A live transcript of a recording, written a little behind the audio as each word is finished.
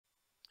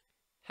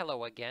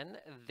Hello again,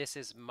 this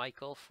is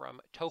Michael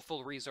from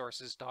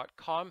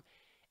TOEFLresources.com,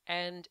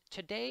 and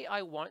today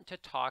I want to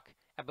talk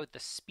about the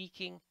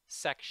speaking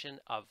section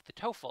of the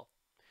TOEFL.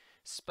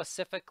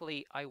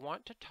 Specifically, I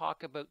want to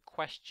talk about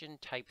question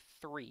type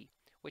 3,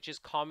 which is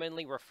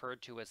commonly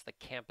referred to as the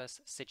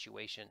campus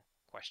situation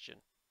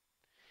question.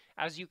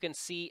 As you can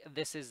see,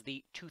 this is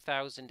the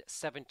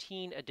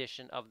 2017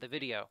 edition of the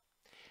video.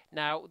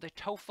 Now, the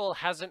TOEFL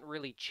hasn't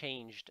really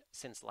changed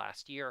since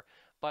last year,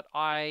 but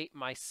I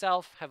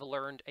myself have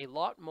learned a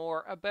lot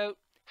more about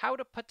how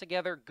to put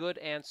together good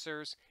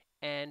answers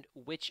and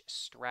which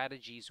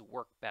strategies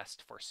work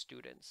best for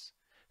students.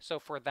 So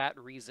for that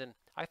reason,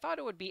 I thought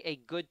it would be a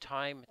good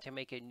time to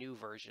make a new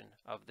version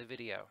of the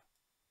video.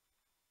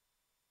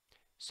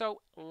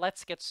 So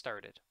let's get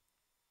started.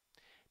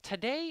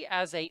 Today,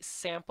 as a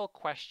sample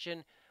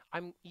question,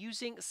 I'm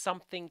using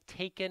something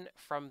taken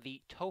from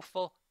the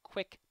TOEFL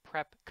Quick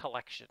Prep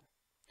collection.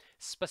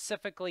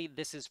 Specifically,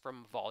 this is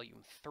from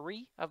volume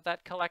 3 of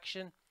that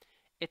collection.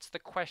 It's the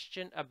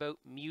question about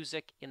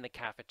music in the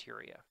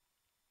cafeteria.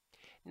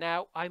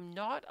 Now, I'm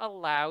not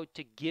allowed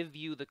to give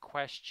you the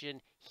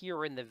question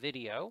here in the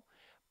video,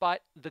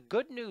 but the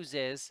good news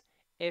is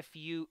if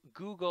you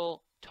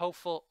Google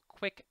TOEFL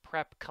Quick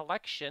Prep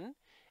collection,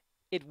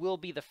 it will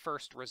be the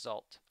first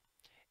result.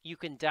 You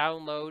can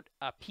download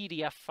a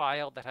PDF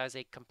file that has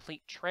a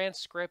complete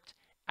transcript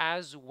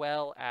as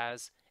well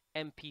as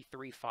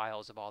MP3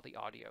 files of all the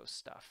audio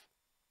stuff.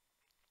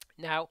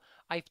 Now,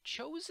 I've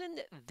chosen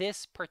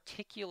this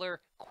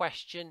particular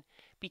question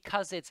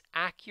because it's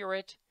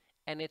accurate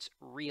and it's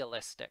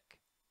realistic.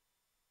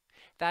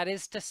 That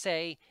is to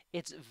say,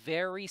 it's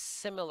very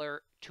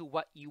similar to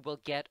what you will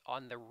get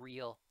on the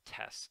real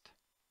test.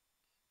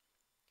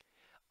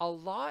 A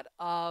lot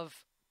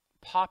of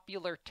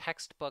popular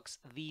textbooks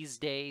these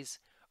days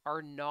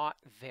are not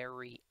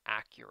very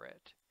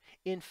accurate.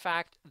 In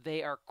fact,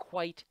 they are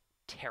quite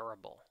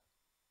terrible.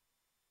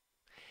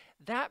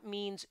 That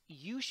means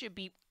you should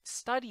be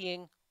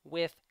studying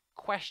with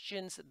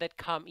questions that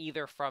come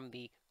either from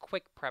the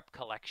Quick Prep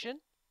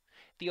collection,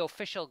 the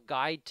official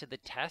guide to the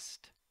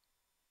test,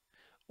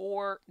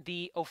 or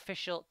the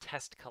official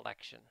test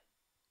collection.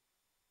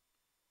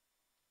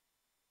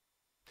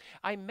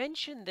 I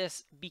mention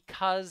this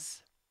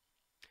because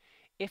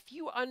if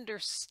you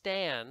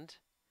understand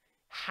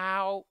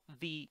how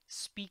the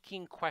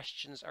speaking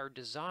questions are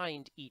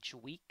designed each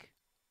week,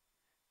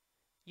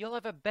 you'll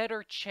have a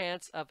better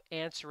chance of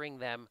answering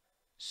them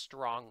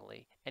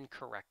strongly and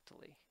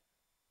correctly.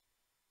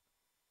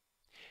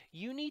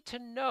 You need to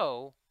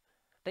know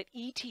that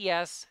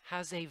ETS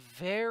has a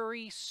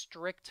very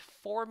strict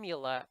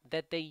formula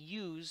that they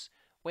use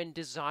when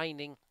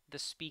designing the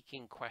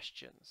speaking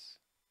questions.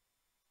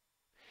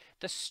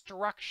 The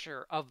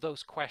structure of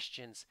those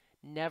questions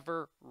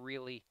never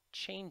really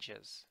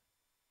changes.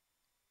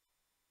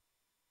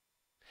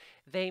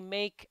 They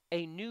make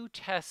a new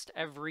test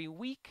every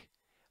week,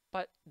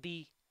 but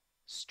the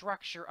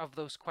structure of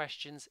those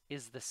questions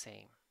is the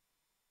same.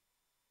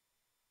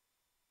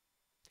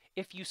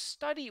 If you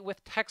study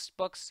with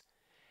textbooks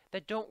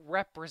that don't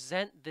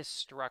represent this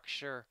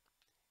structure,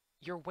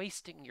 you're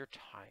wasting your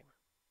time.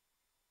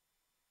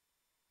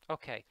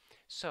 Okay,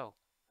 so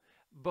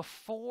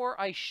before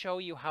I show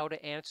you how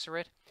to answer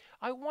it,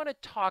 I want to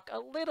talk a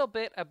little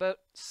bit about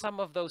some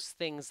of those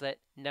things that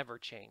never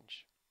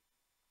change.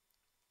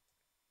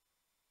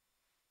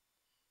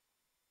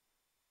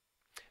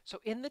 So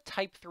in the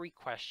type 3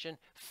 question,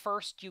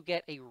 first you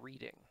get a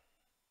reading.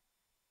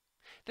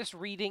 This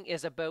reading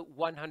is about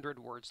 100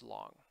 words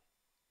long.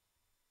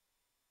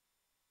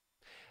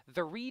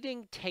 The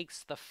reading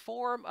takes the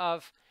form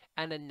of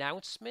an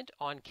announcement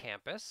on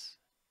campus,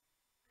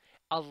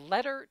 a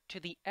letter to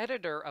the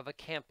editor of a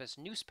campus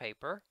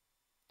newspaper,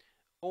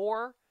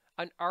 or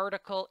an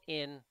article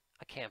in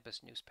a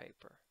campus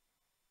newspaper.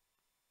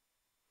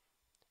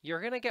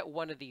 You're going to get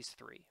one of these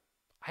three.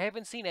 I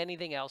haven't seen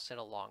anything else in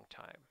a long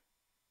time.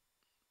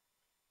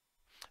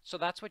 So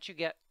that's what you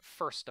get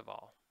first of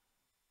all.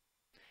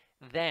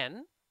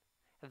 Then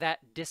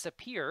that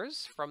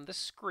disappears from the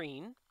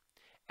screen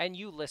and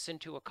you listen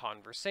to a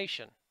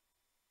conversation.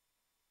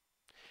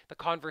 The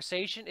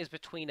conversation is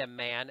between a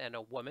man and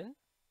a woman.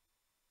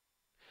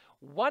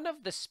 One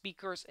of the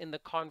speakers in the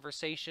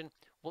conversation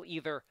will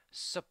either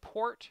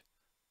support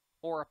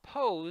or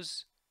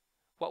oppose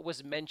what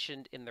was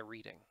mentioned in the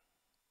reading.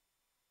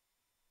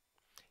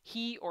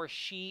 He or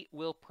she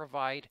will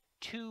provide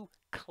two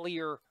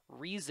clear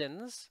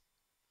reasons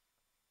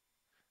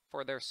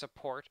for their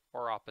support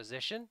or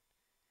opposition,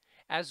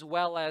 as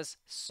well as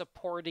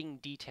supporting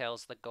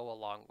details that go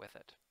along with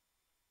it.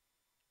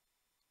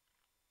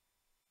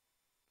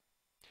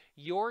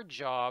 Your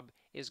job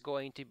is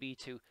going to be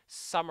to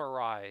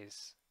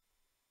summarize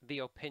the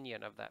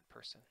opinion of that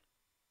person.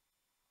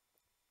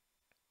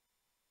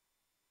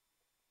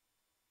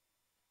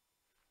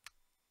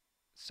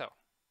 So,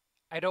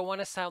 I don't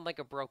want to sound like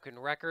a broken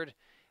record,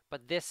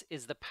 but this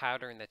is the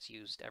pattern that's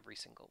used every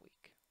single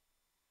week.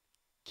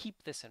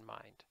 Keep this in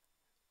mind,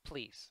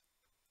 please.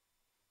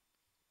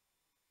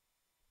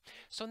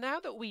 So now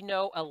that we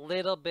know a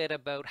little bit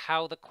about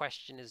how the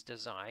question is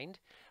designed,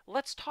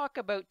 let's talk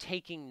about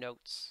taking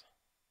notes.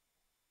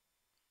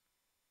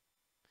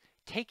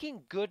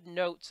 Taking good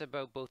notes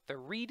about both the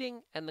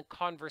reading and the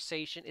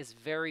conversation is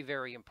very,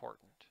 very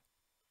important.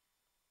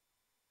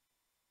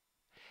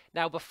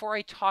 Now, before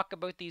I talk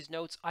about these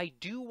notes, I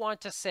do want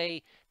to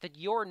say that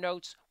your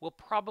notes will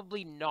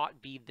probably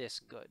not be this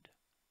good.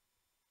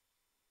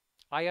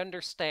 I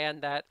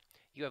understand that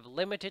you have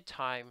limited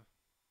time,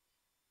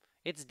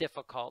 it's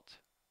difficult,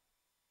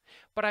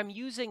 but I'm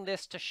using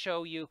this to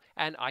show you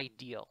an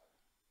ideal.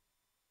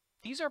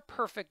 These are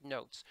perfect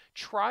notes.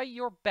 Try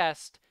your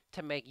best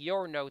to make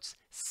your notes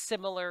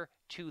similar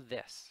to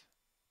this.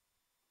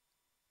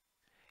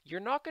 You're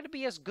not going to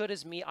be as good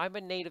as me. I'm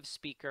a native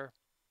speaker,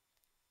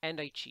 and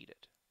I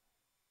cheated.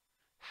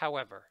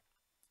 However,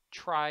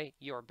 try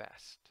your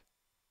best.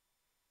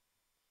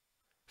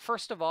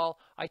 First of all,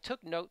 I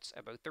took notes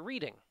about the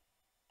reading.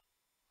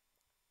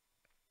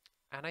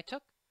 And I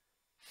took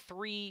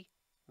 3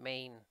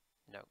 main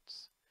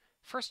notes.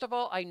 First of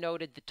all, I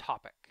noted the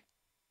topic.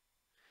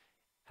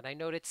 And I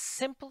noted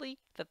simply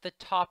that the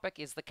topic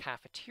is the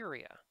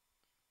cafeteria.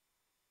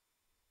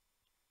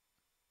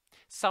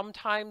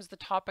 Sometimes the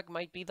topic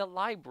might be the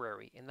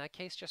library. In that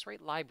case, just write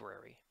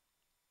library.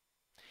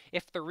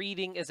 If the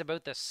reading is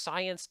about the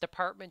science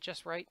department,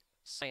 just write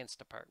science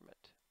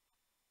department.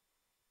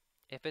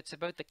 If it's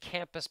about the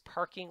campus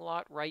parking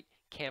lot, write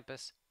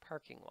campus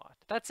parking lot.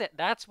 That's it.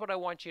 That's what I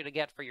want you to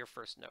get for your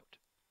first note.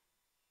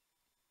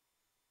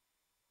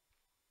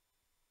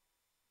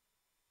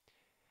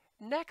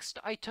 Next,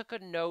 I took a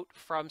note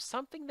from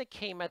something that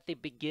came at the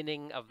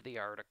beginning of the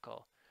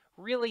article.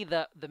 Really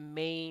the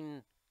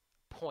main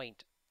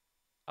point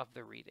of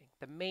the reading,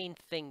 the main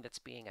thing that's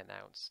being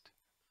announced.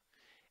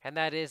 And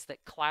that is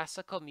that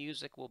classical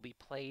music will be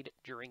played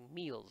during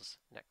meals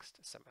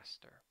next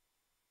semester.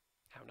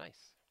 How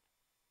nice.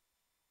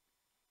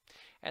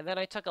 And then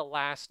I took a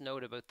last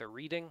note about the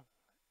reading,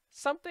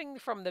 something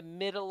from the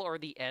middle or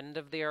the end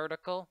of the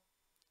article.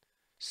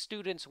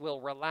 Students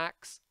will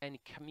relax and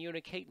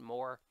communicate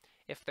more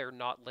if they're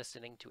not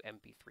listening to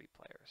MP3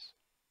 players.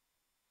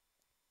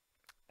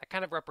 That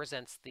kind of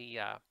represents the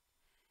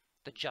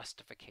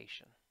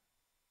justification.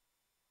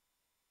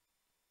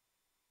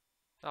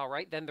 All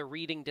right, then the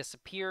reading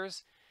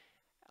disappears.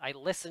 I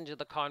listen to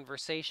the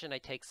conversation. I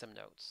take some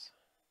notes.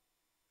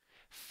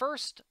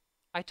 First,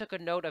 I took a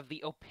note of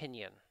the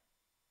opinion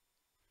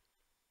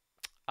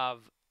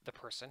of the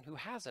person who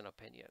has an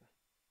opinion.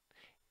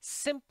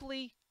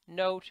 Simply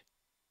note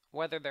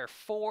whether they're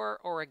for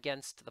or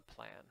against the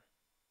plan,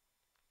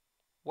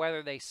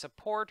 whether they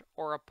support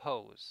or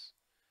oppose.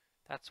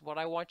 That's what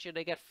I want you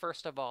to get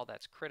first of all.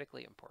 That's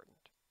critically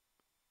important.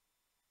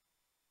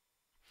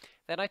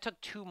 Then I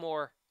took 2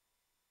 more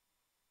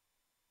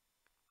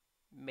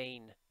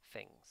main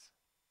things.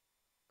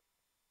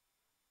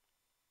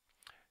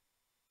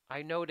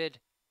 I noted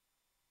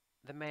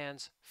the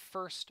man's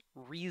first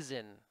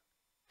reason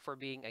for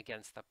being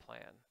against the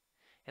plan,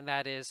 and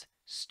that is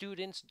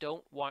students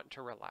don't want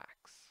to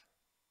relax.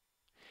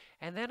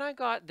 And then I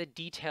got the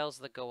details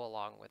that go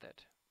along with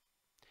it.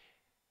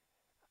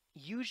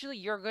 Usually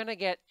you're going to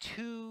get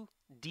 2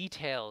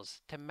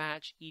 details to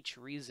match each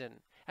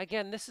reason.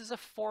 Again, this is a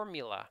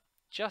formula.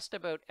 Just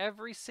about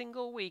every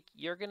single week,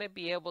 you're going to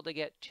be able to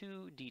get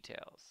 2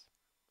 details.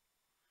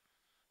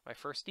 My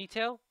first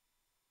detail,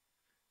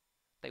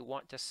 they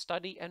want to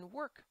study and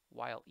work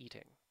while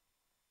eating.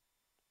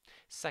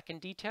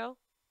 Second detail,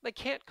 they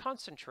can't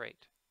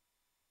concentrate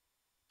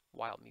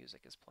while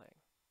music is playing.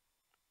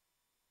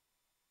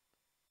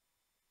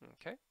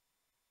 Okay.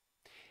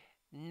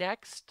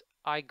 Next,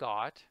 I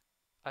got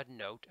a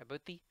note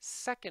about the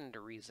second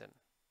reason.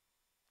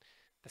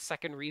 The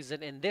second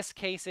reason in this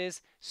case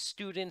is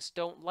students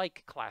don't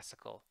like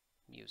classical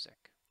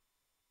music.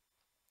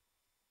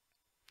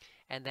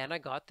 And then I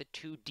got the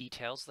 2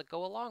 details that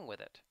go along with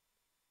it.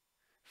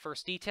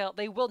 First detail,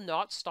 they will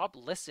not stop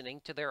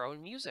listening to their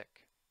own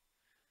music.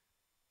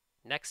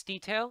 Next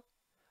detail,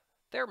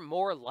 they're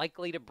more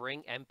likely to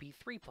bring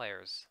MP3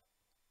 players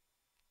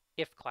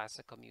if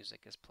classical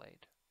music is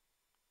played.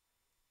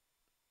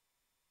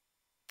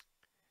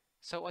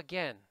 So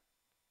again,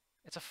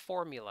 it's a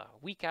formula,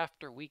 week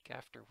after week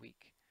after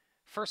week.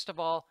 First of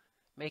all,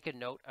 make a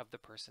note of the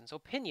person's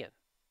opinion.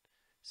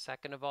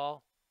 Second of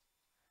all,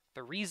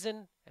 the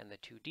reason and the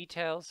 2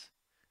 details.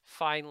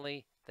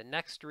 Finally, the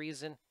next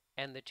reason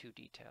and the 2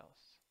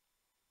 details.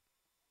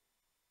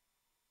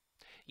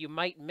 You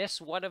might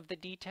miss one of the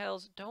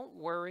details. Don't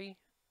worry.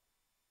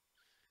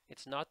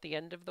 It's not the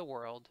end of the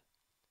world.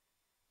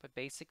 But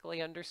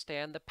basically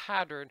understand the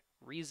pattern,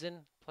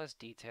 reason plus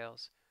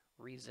details,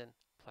 reason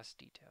plus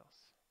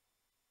details.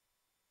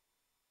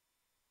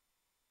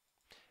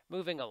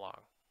 Moving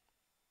along.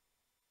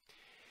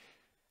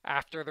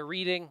 After the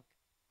reading,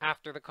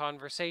 after the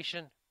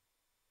conversation,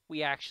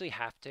 we actually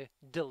have to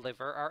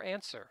deliver our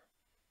answer.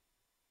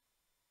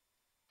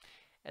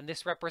 And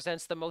this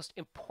represents the most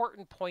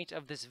important point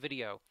of this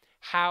video,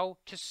 how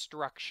to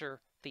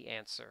structure the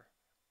answer.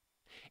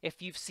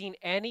 If you've seen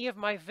any of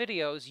my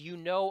videos, you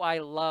know I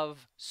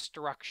love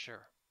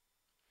structure.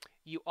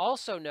 You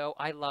also know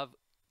I love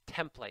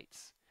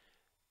templates.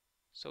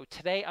 So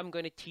today I'm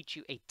going to teach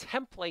you a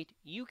template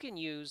you can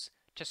use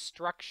to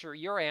structure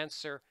your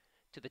answer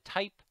to the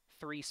type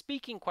 3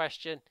 speaking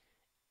question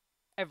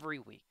every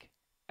week,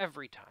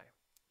 every time.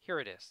 Here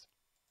it is.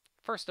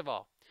 First of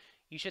all,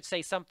 you should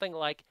say something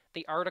like,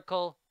 the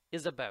article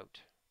is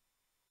about,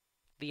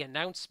 the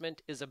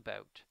announcement is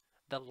about,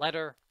 the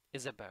letter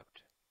is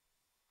about.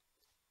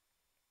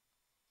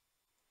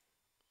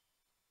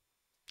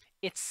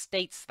 It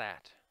states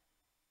that.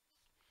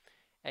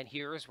 And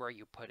here is where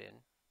you put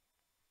in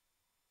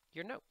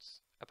your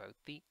notes about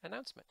the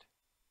announcement.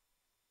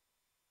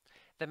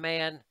 The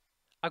man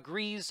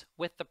agrees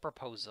with the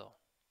proposal.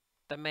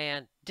 The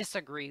man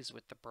disagrees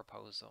with the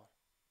proposal.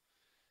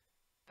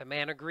 The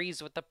man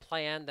agrees with the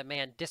plan. The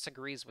man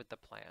disagrees with the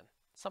plan.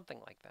 Something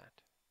like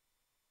that.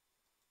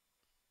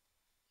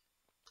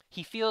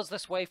 He feels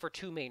this way for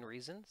 2 main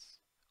reasons,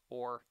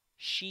 or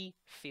she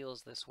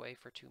feels this way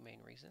for 2 main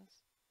reasons.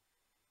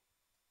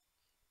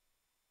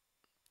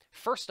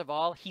 First of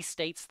all, he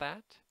states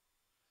that.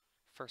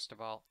 First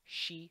of all,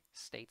 she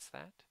states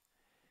that.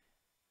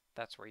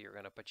 That's where you're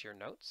going to put your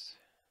notes.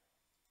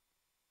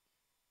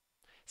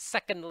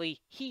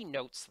 Secondly, he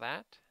notes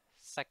that.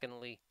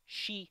 Secondly,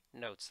 she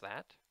notes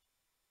that.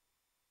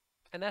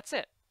 And that's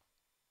it.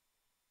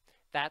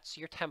 That's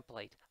your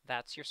template.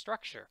 That's your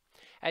structure.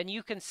 And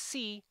you can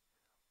see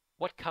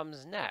what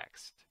comes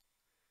next.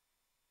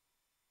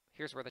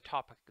 Here's where the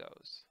topic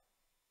goes.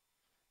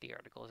 The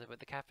article is about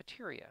the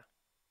cafeteria.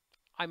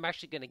 I'm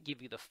actually going to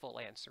give you the full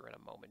answer in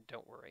a moment,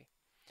 don't worry.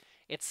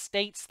 It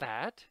states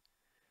that,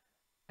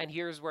 and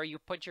here's where you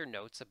put your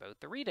notes about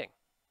the reading.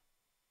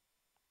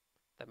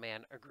 The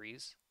man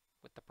agrees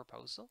with the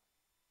proposal.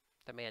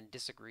 The man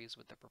disagrees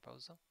with the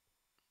proposal.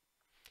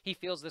 He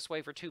feels this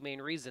way for 2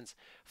 main reasons.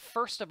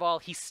 First of all,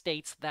 he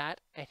states that,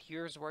 and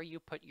here's where you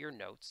put your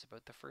notes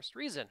about the first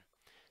reason.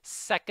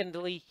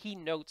 Secondly, he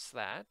notes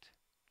that.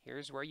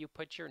 Here's where you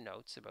put your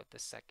notes about the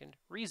second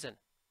reason.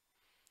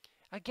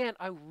 Again,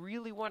 I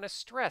really want to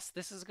stress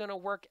this is going to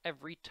work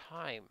every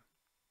time.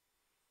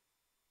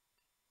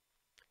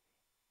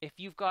 If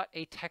you've got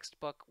a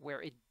textbook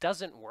where it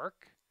doesn't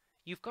work,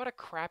 you've got a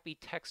crappy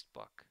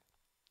textbook.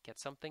 Get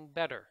something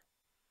better.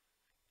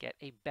 Get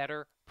a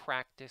better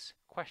practice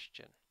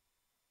question.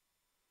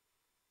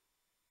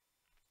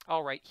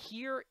 All right,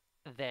 here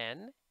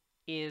then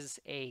is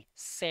a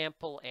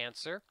sample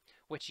answer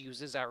which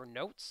uses our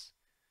notes.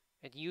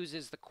 It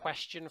uses the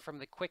question from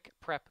the Quick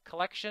Prep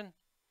collection.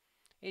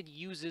 It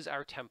uses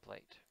our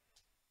template.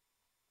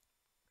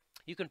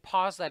 You can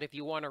pause that if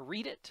you want to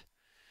read it.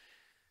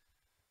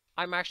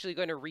 I'm actually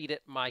going to read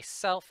it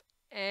myself,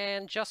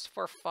 and just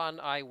for fun,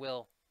 I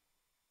will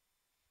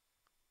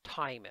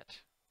time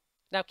it.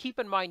 Now, keep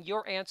in mind,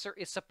 your answer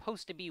is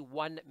supposed to be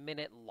 1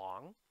 minute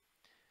long.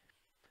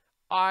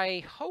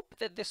 I hope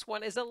that this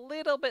one is a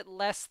little bit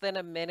less than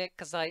a minute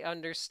because I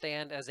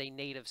understand as a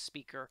native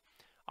speaker,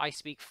 I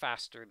speak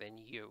faster than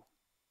you.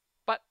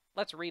 But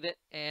let's read it,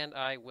 and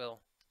I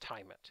will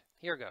time it.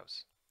 Here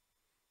goes.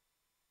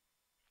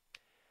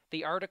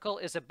 The article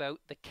is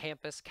about the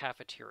campus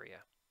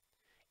cafeteria.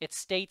 It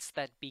states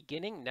that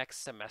beginning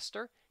next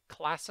semester,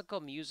 classical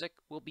music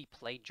will be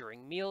played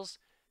during meals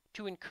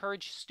to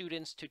encourage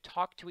students to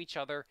talk to each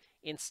other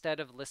instead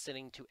of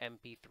listening to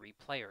MP3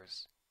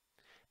 players.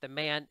 The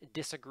man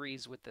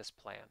disagrees with this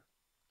plan.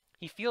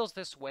 He feels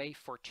this way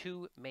for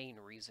 2 main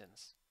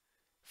reasons.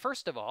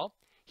 First of all,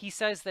 he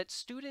says that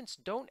students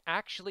don't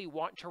actually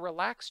want to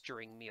relax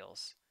during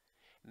meals.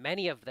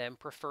 Many of them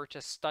prefer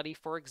to study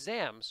for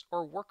exams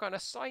or work on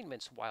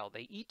assignments while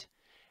they eat,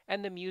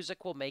 and the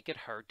music will make it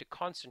hard to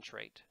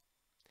concentrate.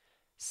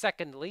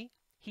 Secondly,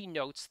 he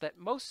notes that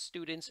most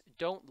students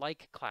don't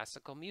like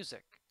classical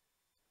music.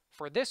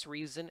 For this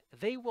reason,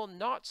 they will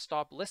not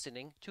stop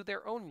listening to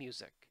their own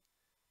music.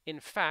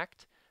 In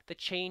fact, the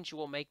change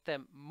will make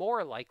them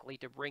more likely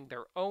to bring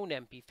their own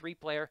MP3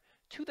 player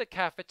to the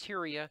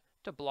cafeteria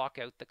to block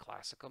out the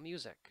classical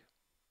music.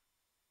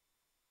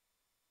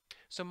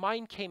 So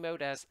mine came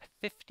out as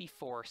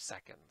 54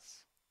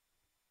 seconds.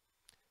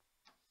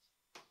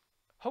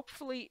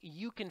 Hopefully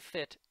you can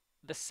fit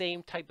the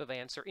same type of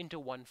answer into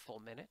 1 full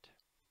minute.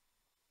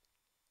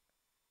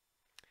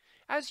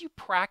 As you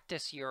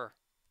practice your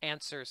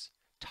answers,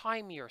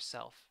 time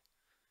yourself.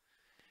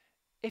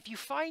 If you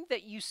find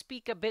that you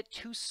speak a bit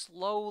too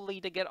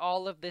slowly to get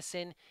all of this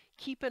in,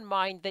 keep in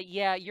mind that,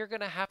 yeah, you're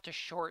going to have to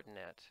shorten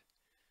it.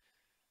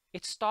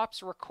 It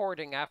stops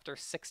recording after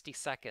 60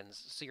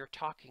 seconds, so you're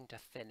talking to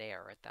thin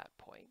air at that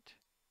point.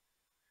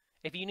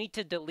 If you need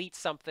to delete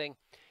something,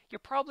 you're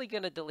probably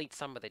going to delete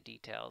some of the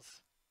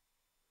details.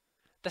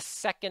 The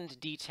second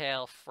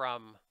detail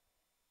from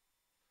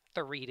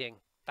the reading,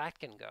 that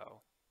can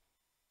go.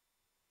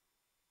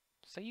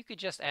 So you could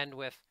just end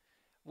with,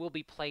 will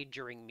be played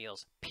during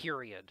meals,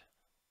 period.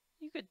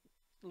 You could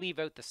leave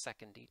out the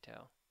second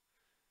detail.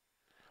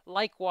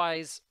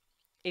 Likewise,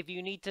 if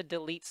you need to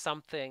delete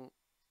something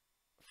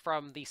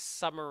from the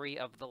summary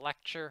of the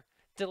lecture,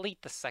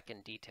 Delete the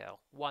second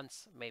detail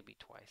once, maybe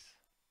twice.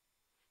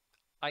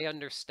 I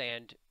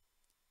understand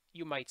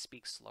you might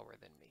speak slower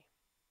than me.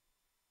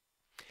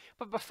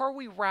 But before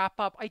we wrap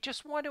up, I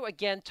just want to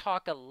again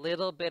talk a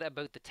little bit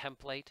about the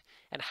template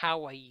and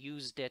how I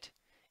used it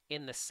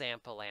in the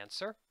sample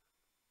answer.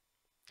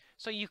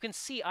 So you can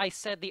see I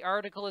said the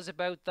article is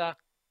about the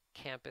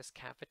campus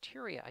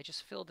cafeteria. I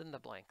just filled in the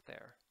blank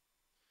there.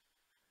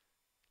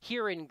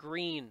 Here in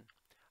green,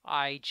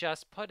 I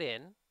just put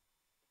in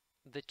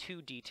the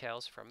two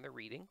details from the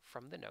reading,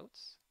 from the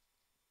notes.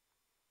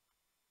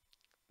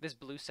 This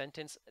blue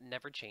sentence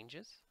never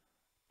changes.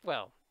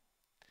 Well,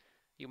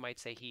 you might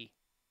say he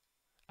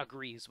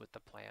agrees with the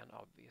plan,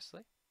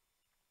 obviously.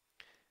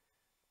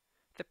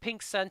 The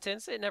pink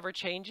sentence, it never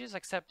changes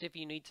except if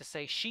you need to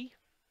say she.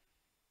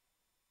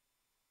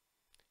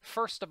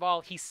 First of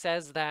all, he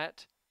says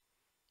that,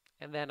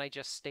 and then I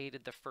just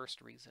stated the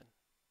first reason.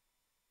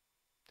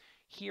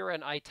 Here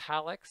in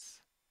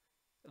italics,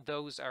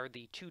 those are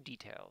the two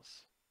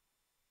details.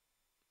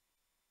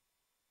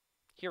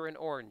 Here in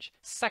orange,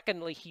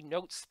 secondly, he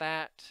notes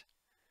that.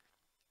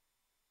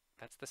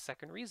 That's the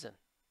second reason.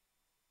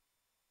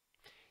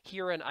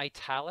 Here in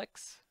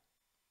italics,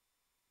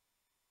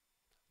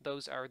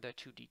 those are the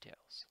two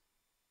details.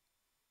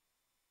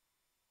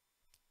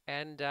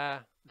 And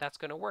that's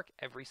going to work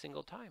every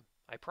single time,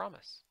 I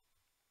promise.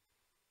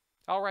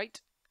 All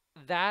right,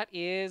 that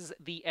is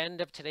the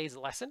end of today's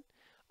lesson.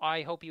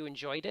 I hope you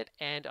enjoyed it,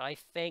 and I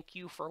thank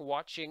you for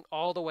watching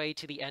all the way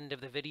to the end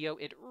of the video.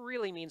 It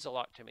really means a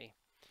lot to me.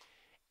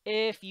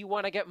 If you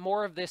want to get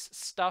more of this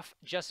stuff,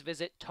 just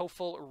visit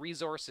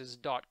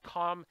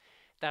TOEFLresources.com.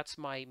 That's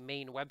my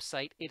main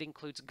website. It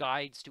includes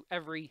guides to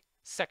every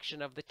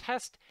section of the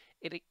test.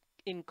 It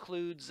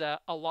includes a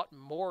lot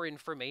more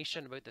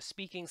information about the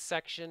speaking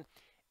section.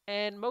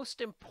 And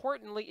most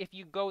importantly, if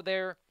you go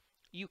there,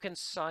 you can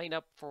sign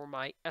up for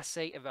my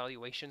essay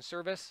evaluation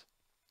service.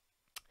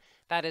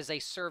 That is a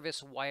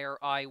service where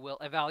I will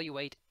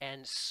evaluate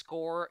and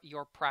score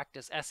your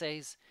practice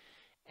essays.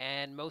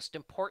 And most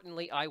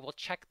importantly, I will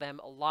check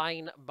them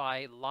line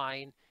by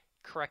line,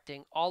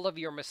 correcting all of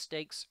your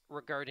mistakes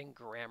regarding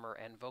grammar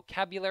and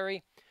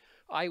vocabulary.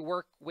 I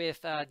work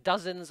with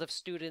dozens of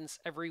students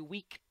every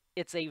week.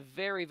 It's a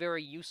very,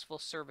 very useful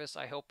service.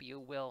 I hope you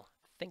will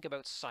think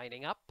about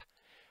signing up.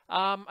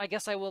 I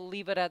guess I will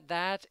leave it at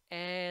that,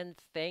 and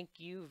thank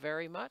you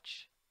very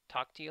much.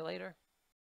 Talk to you later.